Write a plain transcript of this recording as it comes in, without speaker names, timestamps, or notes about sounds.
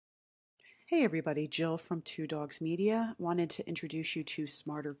Hey everybody, Jill from Two Dogs Media. Wanted to introduce you to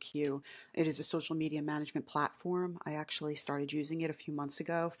SmarterQueue. It is a social media management platform. I actually started using it a few months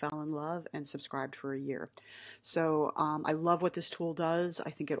ago, fell in love, and subscribed for a year. I love what this tool does. I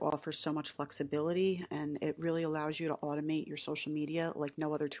think it offers so much flexibility and it really allows you to automate your social media like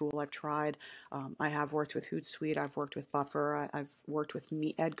no other tool I've tried. I have worked with Hootsuite, I've worked with Buffer, I've worked with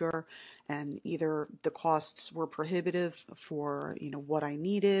Meet Edgar, and either the costs were prohibitive for what I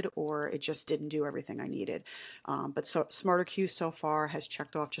needed, or it just didn't do everything I needed. But SmarterQueue so far has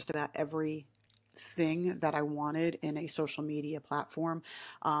checked off just about every thing that I wanted in a social media platform.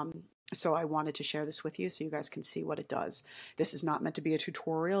 So I wanted to share this with you so you guys can see what it does. This is not meant to be a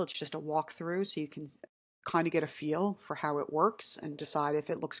tutorial, it's just a walkthrough so you can kind of get a feel for how it works and decide if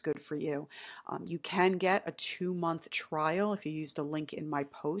it looks good for you. You can get a 2-month trial if you use the link in my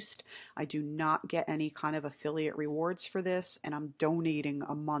post. I do not get any kind of affiliate rewards for this, and I'm donating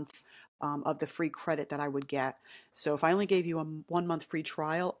a month of the free credit that I would get. So if I only gave you a 1-month free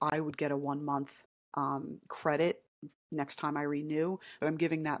trial, I would get a 1-month credit next time I renew, but I'm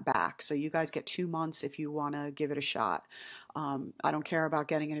giving that back. So you guys get 2 months if you want to give it a shot. I don't care about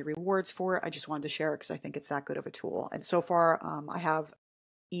getting any rewards for it. I just wanted to share it because I think it's that good of a tool. And so far, I have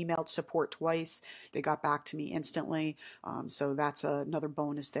emailed support twice. They got back to me instantly. So that's another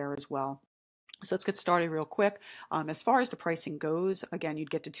bonus there as well. So let's get started real quick. As far as the pricing goes, again,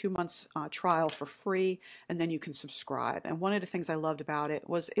 you'd get the 2 months trial for free, and then you can subscribe. And one of the things I loved about it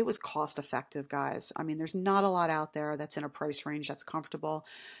was cost effective, guys. I mean, there's not a lot out there that's in a price range that's comfortable.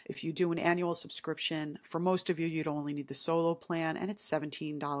 If you do an annual subscription, for most of you, you'd only need the solo plan, and it's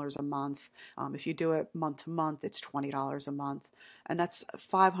 $17 a month. If you do it month to month, it's $20 a month. And that's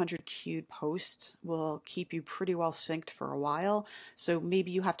 500 queued posts will keep you pretty well synced for a while. So maybe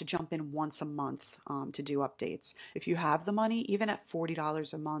you have to jump in once a month to do updates. If you have the money, even at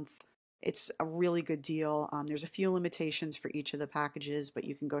 $40 a month, it's a really good deal. There's a few limitations for each of the packages, but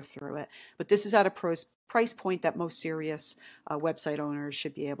you can go through it. But this is at a price point that most serious website owners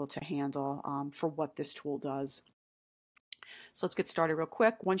should be able to handle for what this tool does. So let's get started real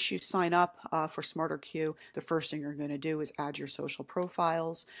quick. Once you sign up for SmarterQueue, the first thing you're going to do is add your social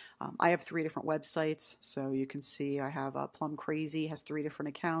profiles. I have 3 different websites, so you can see I have Plum Crazy has 3 different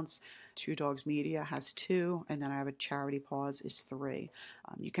accounts, Two Dogs Media has 2, and then I have a Charity Paws is 3.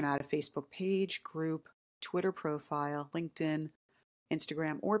 You can add a Facebook page, group, Twitter profile, LinkedIn,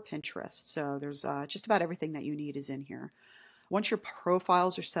 Instagram, or Pinterest. So there's just about everything that you need is in here. Once your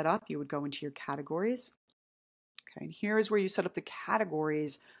profiles are set up, you would go into your categories. Okay, and here is where you set up the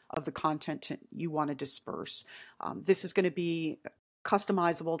categories of the content you want to disperse. This is going to be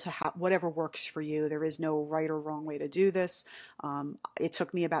customizable to whatever works for you. There is no right or wrong way to do this. It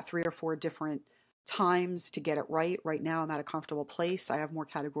took me about 3 or 4 different times to get it right. Right now I'm at a comfortable place. I have more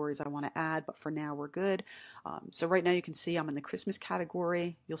categories I want to add, but for now we're good. So right now you can see I'm in the Christmas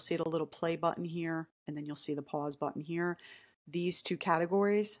category. You'll see the little play button here, and then you'll see the pause button here. These 2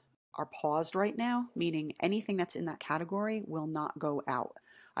 categories are paused right now, meaning anything that's in that category will not go out.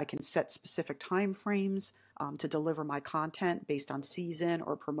 I can set specific time frames to deliver my content based on season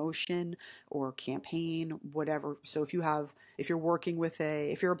or promotion or campaign, whatever. So if you're working with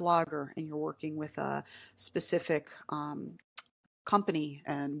if you're a blogger and you're working with a specific company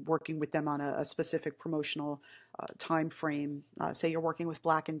and working with them on a specific promotional time frame. Say you're working with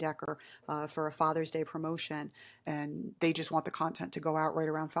Black & Decker for a Father's Day promotion and they just want the content to go out right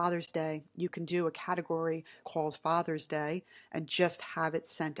around Father's Day. You can do a category called Father's Day and just have it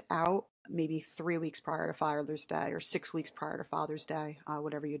sent out maybe 3 weeks prior to Father's Day or 6 weeks prior to Father's Day,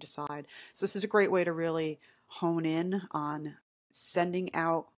 whatever you decide. So this is a great way to really hone in on sending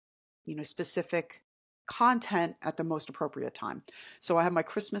out, specific content at the most appropriate time. So I have my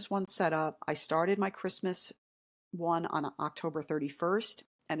Christmas one set up. I started my Christmas one on October 31st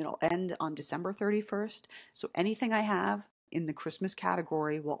and it'll end on December 31st. So anything I have in the Christmas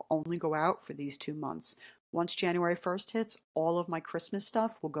category will only go out for these 2 months. Once January 1st hits, all of my Christmas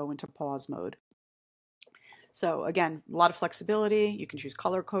stuff will go into pause mode. So again, a lot of flexibility. You can choose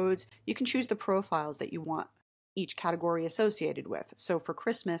color codes. You can choose the profiles that you want each category associated with. So for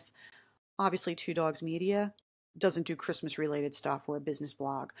Christmas, obviously Two Dogs Media doesn't do Christmas related stuff. We're a business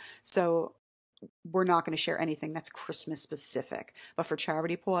blog. So we're not going to share anything that's Christmas specific. But for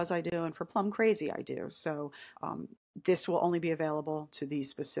Charity Paws I do, and for Plum Crazy I do. So this will only be available to these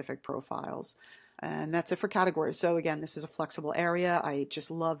specific profiles. And that's it for categories. So again, this is a flexible area. I just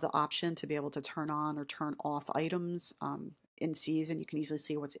love the option to be able to turn on or turn off items in season. You can easily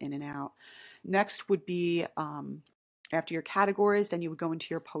see what's in and out. Next would be after your categories, then you would go into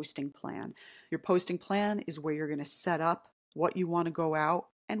your posting plan. Your posting plan is where you're going to set up what you want to go out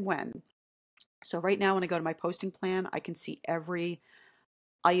and when. So right now when I go to my posting plan, I can see every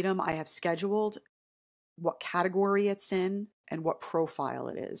item I have scheduled, what category it's in, and what profile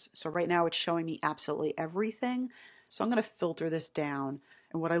it is. So right now it's showing me absolutely everything. So I'm going to filter this down.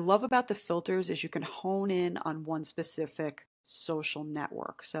 And what I love about the filters is you can hone in on one specific social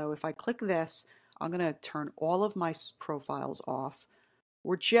network. So if I click this, I'm going to turn all of my profiles off.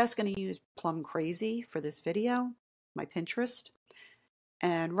 We're just going to use Plum Crazy for this video, my Pinterest.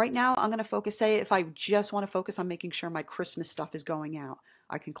 And right now I'm going to focus, say if I just want to focus on making sure my Christmas stuff is going out,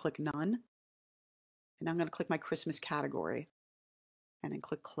 I can click None. And I'm going to click my Christmas category and then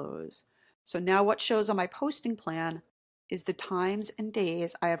click Close. So now what shows on my posting plan is the times and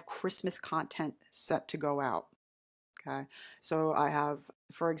days I have Christmas content set to go out. Okay, so I have,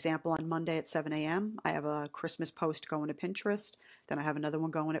 for example, on Monday at 7 a.m., I have a Christmas post going to Pinterest. Then I have another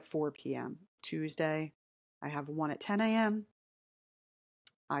one going at 4 p.m. Tuesday, I have one at 10 a.m.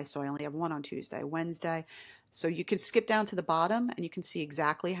 So I only have one on Tuesday. Wednesday. So you can skip down to the bottom and you can see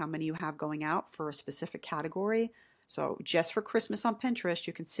exactly how many you have going out for a specific category. So just for Christmas on Pinterest,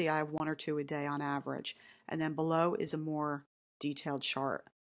 you can see I have one or two a day on average. And then below is a more detailed chart.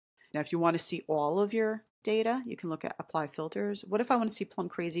 Now, if you want to see all of your data, you can look at Apply Filters. What if I want to see Plum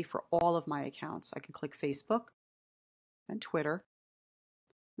Crazy for all of my accounts? I can click Facebook and Twitter.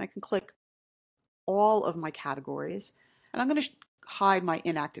 And I can click all of my categories. And I'm going to hide my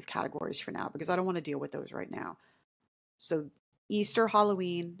inactive categories for now because I don't want to deal with those right now. So Easter,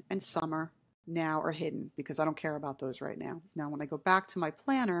 Halloween, and summer now are hidden because I don't care about those right now. Now when I go back to my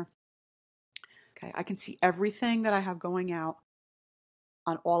planner, okay, I can see everything that I have going out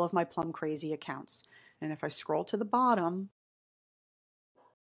on all of my Plum Crazy accounts. And if I scroll to the bottom,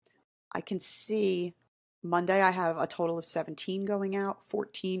 I can see Monday I have a total of 17 going out,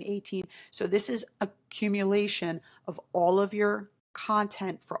 14, 18. So this is accumulation of all of your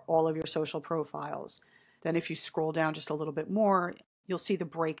content for all of your social profiles. Then if you scroll down just a little bit more, you'll see the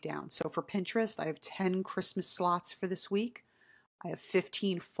breakdown. So for Pinterest, I have 10 Christmas slots for this week. I have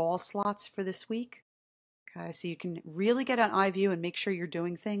 15 fall slots for this week. Okay, so you can really get an eye view and make sure you're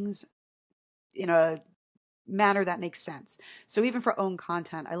doing things in a manner that makes sense. So even for own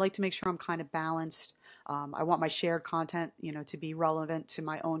content, I like to make sure I'm kind of balanced. I want my shared content, to be relevant to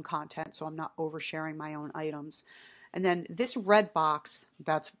my own content, so I'm not oversharing my own items. And then this red box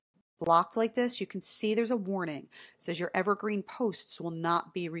that's blocked like this, you can see there's a warning. It says your evergreen posts will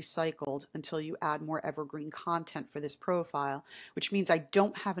not be recycled until you add more evergreen content for this profile, which means I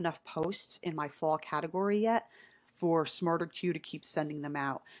don't have enough posts in my fall category yet for SmarterQueue to keep sending them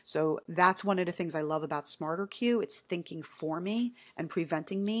out. So that's one of the things I love about SmarterQueue. It's thinking for me and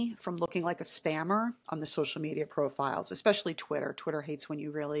preventing me from looking like a spammer on the social media profiles, especially Twitter. Twitter hates when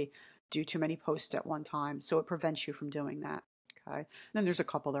you really do too many posts at one time, so it prevents you from doing that. Okay. Then there's a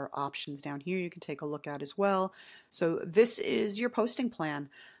couple other options down here you can take a look at as well. So this is your posting plan.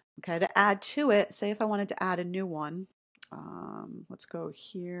 Okay, to add to it, say if I wanted to add a new one, let's go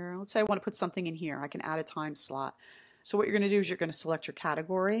here. Let's say I want to put something in here. I can add a time slot. So what you're going to do is you're going to select your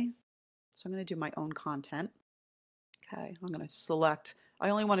category. So I'm going to do my own content. Okay, I'm going to select, I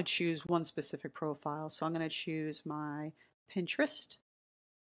only want to choose one specific profile. So I'm going to choose my Pinterest.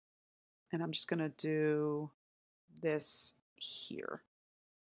 And I'm just going to do this here.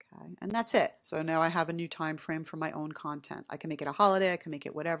 Okay, and that's it. So now I have a new time frame for my own content. I can make it a holiday, I can make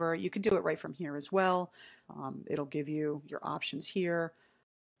it whatever. You can do it right from here as well. It'll give you your options here.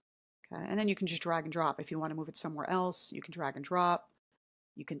 Okay, and then you can just drag and drop. If you want to move it somewhere else, you can drag and drop.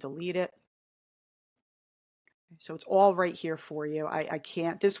 You can delete it. So it's all right here for you. I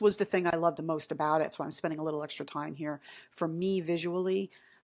can't, this was the thing I love the most about it, so I'm spending a little extra time here. For me visually,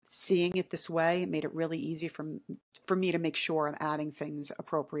 seeing it this way made it really easy for me to make sure I'm adding things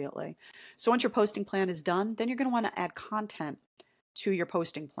appropriately. So once your posting plan is done, then you're going to want to add content to your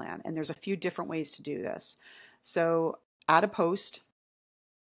posting plan. And there's a few different ways to do this. So add a post.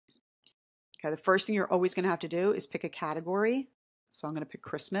 Okay, the first thing you're always going to have to do is pick a category. So I'm going to pick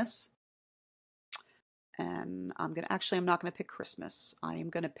Christmas. And I'm not going to pick Christmas. I am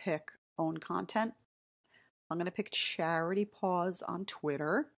going to pick own content. I'm going to pick Charity Pause on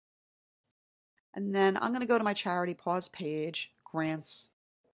Twitter. And then I'm going to go to my Charity Pause page, grants.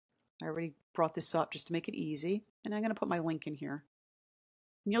 I already brought this up just to make it easy. And I'm going to put my link in here.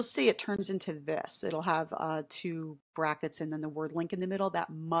 And you'll see it turns into this. It'll have two brackets and then the word link in the middle. That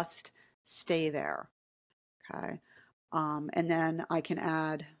must stay there. Okay. And then I can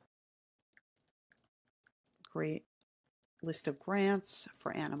add great list of grants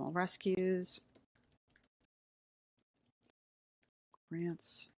for animal rescues.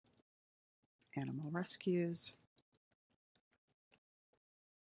 Grants, animal rescues.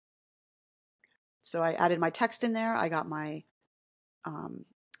 So I added my text in there. I got my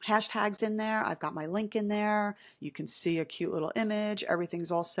hashtags in there. I've got my link in there. You can see a cute little image. Everything's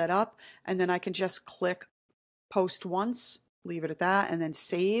all set up. And then I can just click post once, leave it at that, and then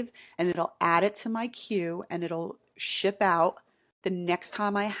save, and it'll add it to my queue, and it'll ship out the next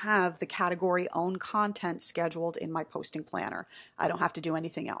time I have the category own content scheduled in my posting planner. I don't have to do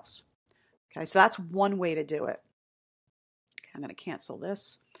anything else. Okay, so that's one way to do it. Okay, I'm going to cancel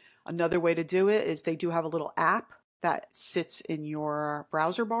this. Another way to do it is they do have a little app that sits in your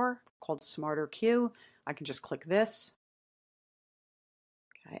browser bar called SmarterQueue. I can just click this.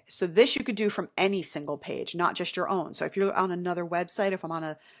 Okay, so this you could do from any single page, not just your own. So if you're on another website, if I'm on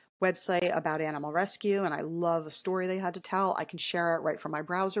a website about animal rescue and I love a story they had to tell, I can share it right from my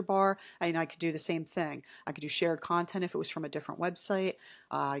browser bar. And I could do the same thing. I could do shared content if it was from a different website.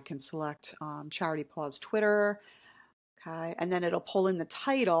 I can select Charity Paws Twitter. Okay, and then it'll pull in the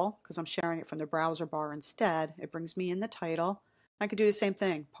title because I'm sharing it from the browser bar instead. It brings me in the title. I could do the same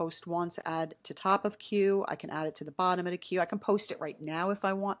thing. Post once, add to top of queue. I can add it to the bottom of the queue. I can post it right now if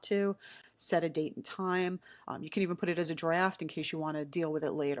I want to. Set a date and time. You can even put it as a draft in case you want to deal with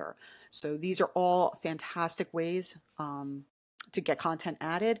it later. So these are all fantastic ways to get content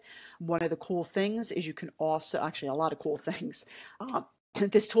added. One of the cool things is you can also, actually a lot of cool things.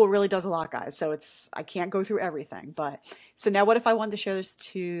 This tool really does a lot, guys. So I can't go through everything, but so now what if I wanted to share this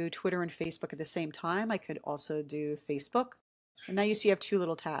to Twitter and Facebook at the same time? I could also do Facebook. And now you see I have two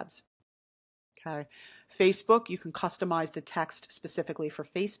little tabs. Okay. Facebook, you can customize the text specifically for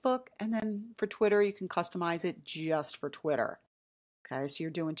Facebook. And then for Twitter, you can customize it just for Twitter. Okay. So you're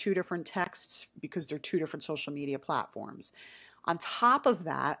doing two different texts because they're two different social media platforms. On top of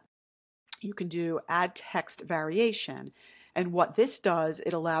that, you can do add text variation. And what this does,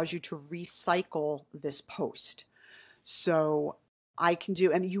 it allows you to recycle this post. So I can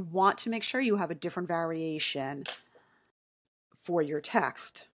do, and you want to make sure you have a different variation for your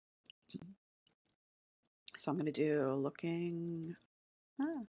text. So I'm going to do looking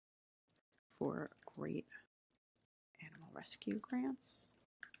for great animal rescue grants.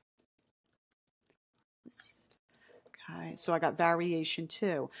 Okay, so I got variation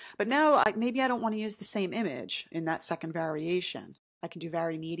 2. But now maybe I don't want to use the same image in that second variation. I can do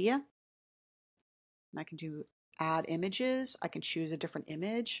vary media. And I can do add images. I can choose a different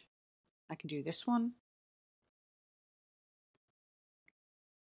image. I can do this one.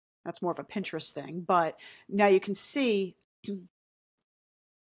 That's more of a Pinterest thing. But now you can see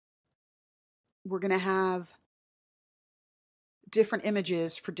we're going to have different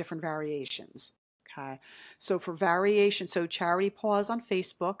images for different variations. Okay, so for variation, so Charity Paws on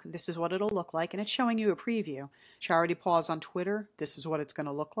Facebook, this is what it'll look like, and it's showing you a preview. Charity Paws on Twitter, this is what it's going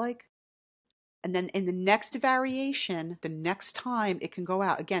to look like. And then in the next variation, the next time it can go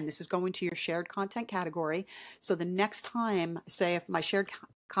out, again, this is going to your shared content category. So the next time, say if my shared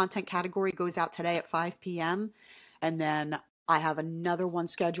content category goes out today at 5 p.m., and then I have another one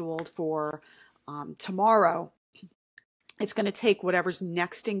scheduled for tomorrow, it's going to take whatever's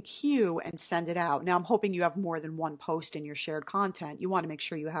next in queue and send it out. Now, I'm hoping you have more than one post in your shared content. You want to make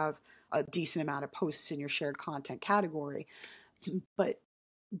sure you have a decent amount of posts in your shared content category. But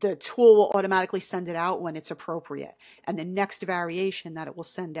the tool will automatically send it out when it's appropriate. And the next variation that it will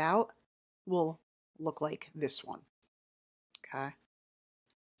send out will look like this one. Okay.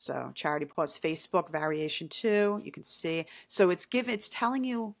 So Charity Paws Facebook variation 2, you can see. So it's telling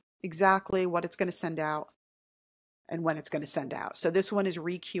you exactly what it's going to send out and when it's going to send out. So this one is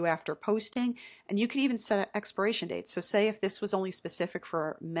requeue after posting, and you can even set an expiration date. So say if this was only specific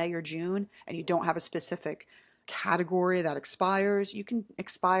for May or June and you don't have a specific category that expires, you can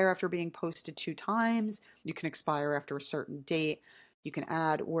expire after being posted 2 times. You can expire after a certain date. You can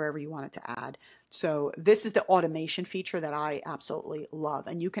add wherever you want it to add. So this is the automation feature that I absolutely love.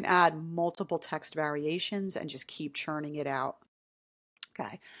 And you can add multiple text variations and just keep churning it out.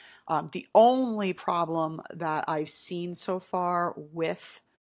 Okay. The only problem that I've seen so far with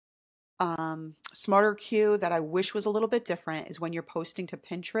SmarterQueue that I wish was a little bit different is when you're posting to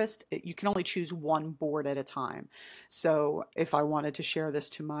Pinterest, you can only choose one board at a time. So if I wanted to share this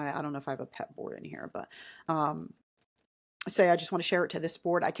to I don't know if I have a pet board in here, but say I just want to share it to this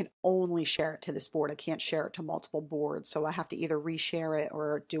board, I can only share it to this board. I can't share it to multiple boards. So I have to either reshare it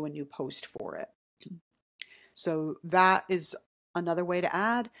or do a new post for it. So that is another way to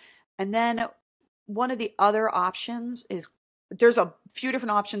add. And then one of the other options is there's a few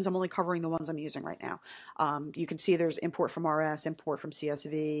different options. I'm only covering the ones I'm using right now. You can see there's import from RS, import from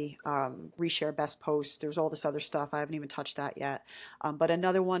CSV, reshare best posts. There's all this other stuff. I haven't even touched that yet. But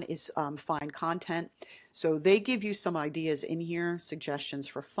another one is find content. So they give you some ideas in here, suggestions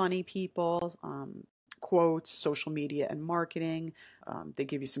for funny people, quotes, social media and marketing. They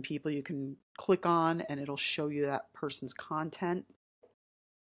give you some people you can click on and it'll show you that person's content.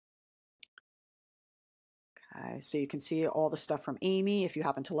 Okay, so you can see all the stuff from Amy. If you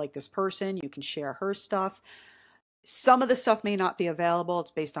happen to like this person, you can share her stuff. Some of the stuff may not be available. It's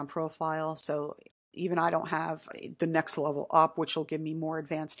based on profile. So even I don't have the next level up, which will give me more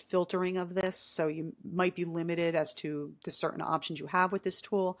advanced filtering of this. So you might be limited as to the certain options you have with this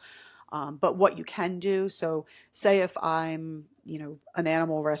tool. But what you can do, so say if I'm, an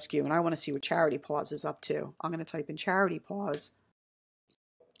animal rescue and I want to see what Charity Paws is up to, I'm going to type in Charity Paws.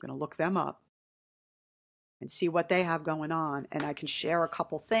 I'm going to look them up and see what they have going on. And I can share a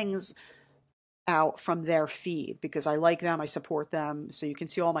couple things out from their feed because I like them, I support them. So you can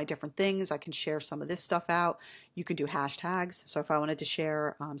see all my different things. I can share some of this stuff out. You can do hashtags. So if I wanted to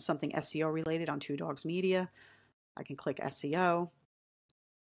share something SEO related on Two Dogs Media, I can click SEO,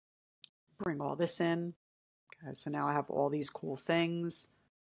 bring all this in. Okay, so now I have all these cool things.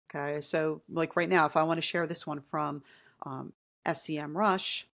 Okay, so like right now, if I want to share this one from SEM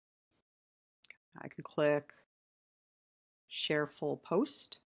Rush, I can click share full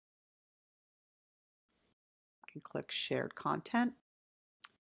post. I can click shared content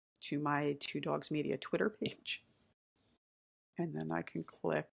to my Two Dogs Media Twitter page. And then I can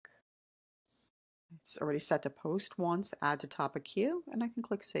click, it's already set to post once, add to top of queue, and I can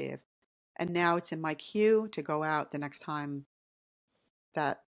click save. And now it's in my queue to go out the next time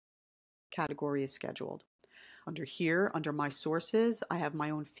that category is scheduled. Under here, under my sources, I have my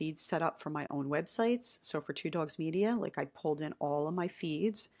own feeds set up for my own websites. So for Two Dogs Media, like I pulled in all of my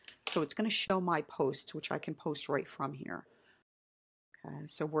feeds. So it's going to show my posts, which I can post right from here. Okay,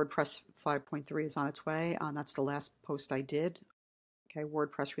 so WordPress 5.3 is on its way. That's the last post I did. Okay,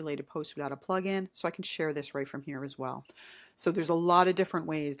 WordPress related post without a plugin. So I can share this right from here as well. So there's a lot of different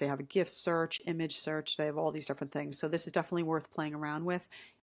ways. They have a GIF search, image search. They have all these different things. So this is definitely worth playing around with.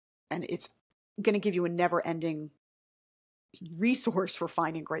 And it's going to give you a never-ending resource for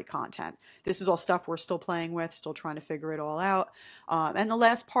finding great content. This is all stuff we're still playing with, still trying to figure it all out. And the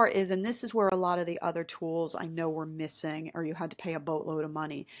last part is, and this is where a lot of the other tools I know were missing or you had to pay a boatload of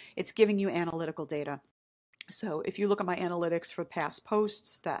money, it's giving you analytical data. So if you look at my analytics for past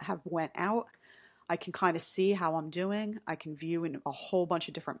posts that have went out, I can kind of see how I'm doing. I can view in a whole bunch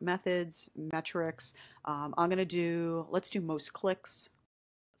of different methods, metrics. I'm going to do, let's do most clicks,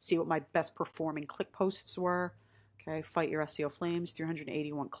 see what my best performing click posts were. Okay, Fight Your SEO Flames,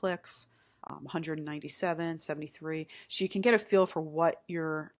 381 clicks, 197, 73. So you can get a feel for what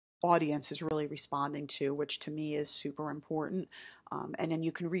your audience is really responding to, which to me is super important. And then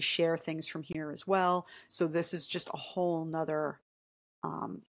you can reshare things from here as well. So this is just a whole nother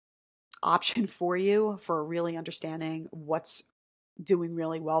option for you for really understanding what's doing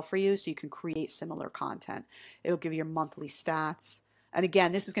really well for you so you can create similar content. It'll give you your monthly stats. And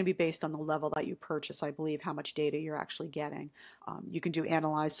again, this is going to be based on the level that you purchase, I believe, how much data you're actually getting. You can do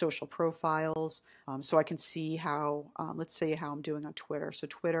analyze social profiles. So I can see how, let's say how I'm doing on Twitter. So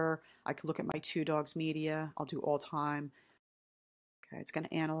Twitter, I can look at my Two Dogs Media. I'll do all time. Okay, it's going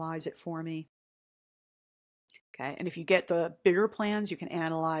to analyze it for me. Okay, and if you get the bigger plans, you can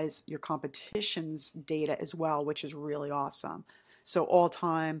analyze your competition's data as well, which is really awesome. So all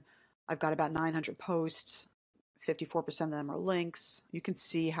time, I've got about 900 posts. 54% of them are links. You can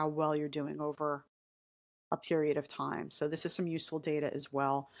see how well you're doing over a period of time. So this is some useful data as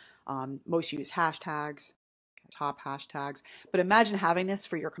well. Most use hashtags, top hashtags. But imagine having this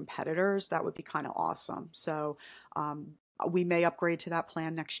for your competitors. That would be kind of awesome. So we may upgrade to that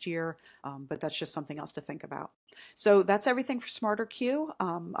plan next year, but that's just something else to think about. So that's everything for SmarterQueue.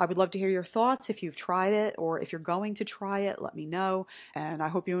 I would love to hear your thoughts. If you've tried it or if you're going to try it, let me know. And I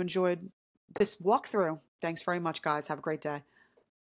hope you enjoyed this walkthrough. Thanks very much, guys. Have a great day.